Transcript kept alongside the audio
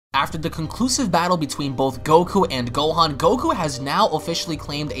After the conclusive battle between both Goku and Gohan, Goku has now officially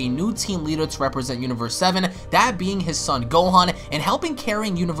claimed a new team leader to represent Universe 7, that being his son Gohan, and helping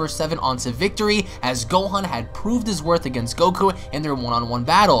carrying Universe 7 onto victory, as Gohan had proved his worth against Goku in their one-on-one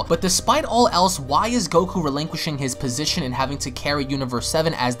battle. But despite all else, why is Goku relinquishing his position and having to carry Universe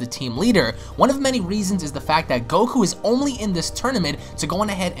 7 as the team leader? One of many reasons is the fact that Goku is only in this tournament to go on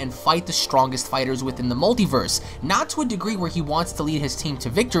ahead and fight the strongest fighters within the multiverse, not to a degree where he wants to lead his team to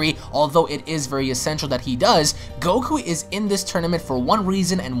victory, although it is very essential that he does. Goku is in this tournament for one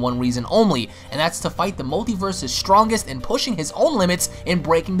reason and one reason only, and that's to fight the multiverse's strongest and pushing his own limits in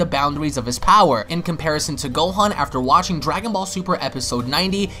breaking the boundaries of his power. In comparison to Gohan, after watching Dragon Ball Super episode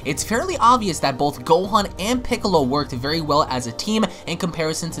 90, it's fairly obvious that both Gohan and Piccolo worked very well as a team in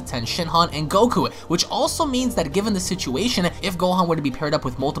comparison to Ten Shinhan and Goku, which also means that given the situation, if Gohan were to be paired up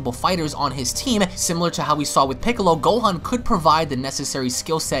with multiple fighters on his team, similar to how we saw with Piccolo, Gohan could provide the necessary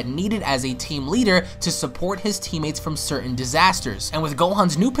skill set needed as a team leader to support his teammates from certain disasters. And with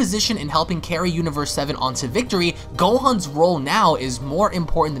Gohan's new position in helping carry Universe 7 onto victory, Gohan's role now is more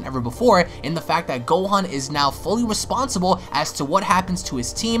important than ever before in the fact that Gohan is now fully responsible as to what happens to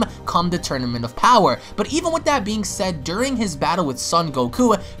his team come the Tournament of Power. But even with that being said, during his battle with Son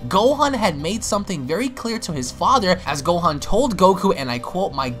Goku, Gohan had made something very clear to his father, as Gohan told Goku, and I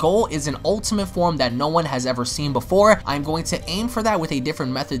quote, "My goal is an ultimate form that no one has ever seen before. I'm going to aim for that with a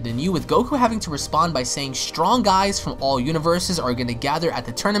different method than you," with Goku having to respond by saying, "Strong guys from all universes are going to gather at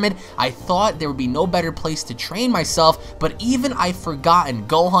the tournament. I thought there would be no better place to train myself, but even I've forgotten,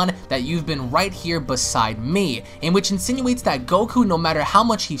 Gohan, that you've been right here beside me," in which insinuates that Goku, no matter how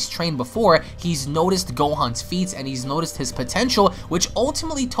much he's trained before, he's noticed Gohan's feats and he's noticed his potential, which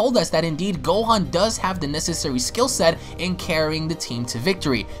ultimately told us that indeed Gohan does have the necessary skill set in carrying the team to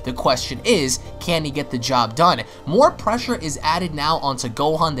victory. The question is, can he get the job done? More pressure is added now onto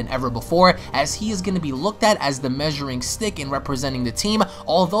Gohan than ever before, as he is going to be looked at as the measuring stick in representing the team,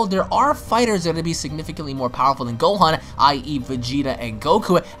 although there are fighters that are going to be significantly more powerful than Gohan, i.e. Vegeta and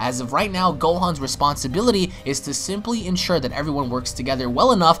Goku. As of right now, Gohan's responsibility is to simply ensure that everyone works together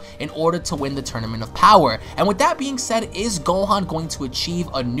well enough in order to win the Tournament of Power. And with that being said, is Gohan going to achieve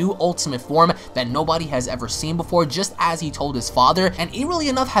a new ultimate form that nobody has ever seen before, just as he told his father? And eerily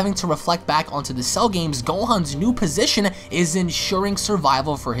enough, having to reflect back onto the Cell games, Gohan's new position is ensuring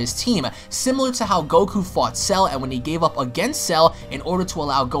survival for his team, similar to how Goku fought Cell, and when he gave up against Cell in order to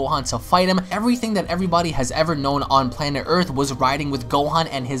allow Gohan to fight him, everything that everybody has ever known on planet Earth was riding with Gohan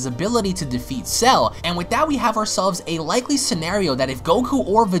and his ability to defeat Cell. And with that, we have ourselves a likely scenario that if Goku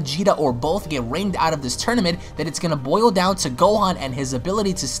or Vegeta or both get rained out of this tournament, that it's going to boil down to Gohan and his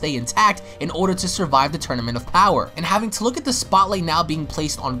ability to stay intact in order to survive the Tournament of Power. And having to look at the spotlight now being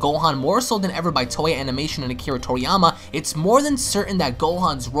placed on Gohan more so than ever by Toei Animation and Akira Toriyama, it's more than certain that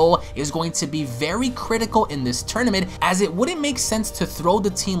Gohan's role is going to be very critical in this tournament, as it wouldn't make sense to throw the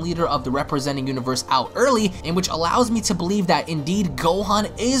team leader of the representing universe out early, in which allows me to believe that indeed Gohan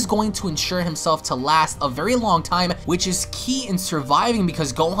is going to ensure himself to last a very long time, which is key in surviving,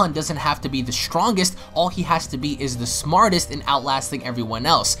 because Gohan doesn't have to be the strongest, all he has to be is the smartest in outlasting everyone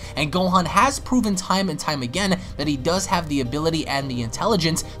else. And Gohan has proven time and time again that he does have the ability and the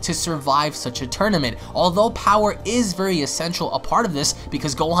intelligence to survive such a tournament, although power is very essential a part of this,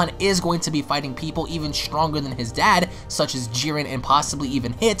 because Gohan is going to be fighting people even stronger than his dad, such as Jiren and possibly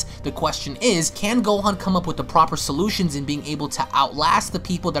even Hit. The question is, can Gohan come up with the proper solutions in being able to outlast the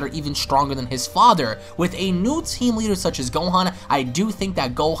people that are even stronger than his father? With a new team leader such as Gohan, I do think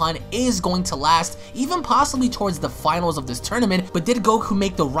that Gohan is going to last, even possibly towards the finals of this tournament. But did Goku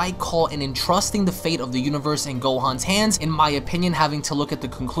make the right call in entrusting the fate of the universe in Gohan's hands? In my opinion, having to look at the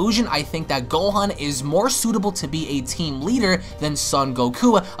conclusion, I think that Gohan is more suitable to be a team leader than Son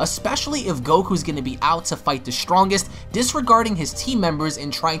Goku, especially if Goku's going to be out to fight the strongest, disregarding his team members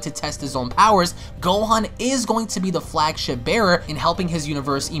in trying to test his own powers. Gohan is going to be the flagship bearer in helping his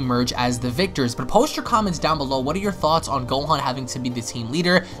universe emerge as the victors. But post your comments down below. What are your thoughts on Gohan having to be the team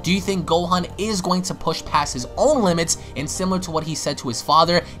leader? Do you think Gohan is going to push past his own limits, and similar to what he said to his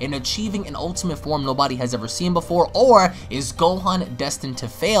father, in achieving an ultimate form nobody has ever seen before? Or is Gohan destined to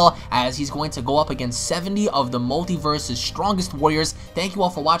fail, as he's going to go up against 70 of the multiverse's strongest warriors? Thank you all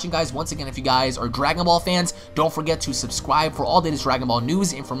for watching, guys. Once again, if you guys are Dragon Ball fans, don't forget to subscribe for all the latest Dragon Ball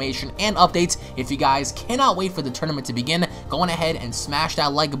news, information, and updates. If you guys cannot wait for the tournament to begin, go on ahead and smash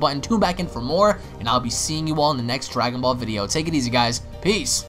that like button, tune back in for more, and I'll be seeing you all in the next Dragon Ball video. Take it easy, guys. Peace.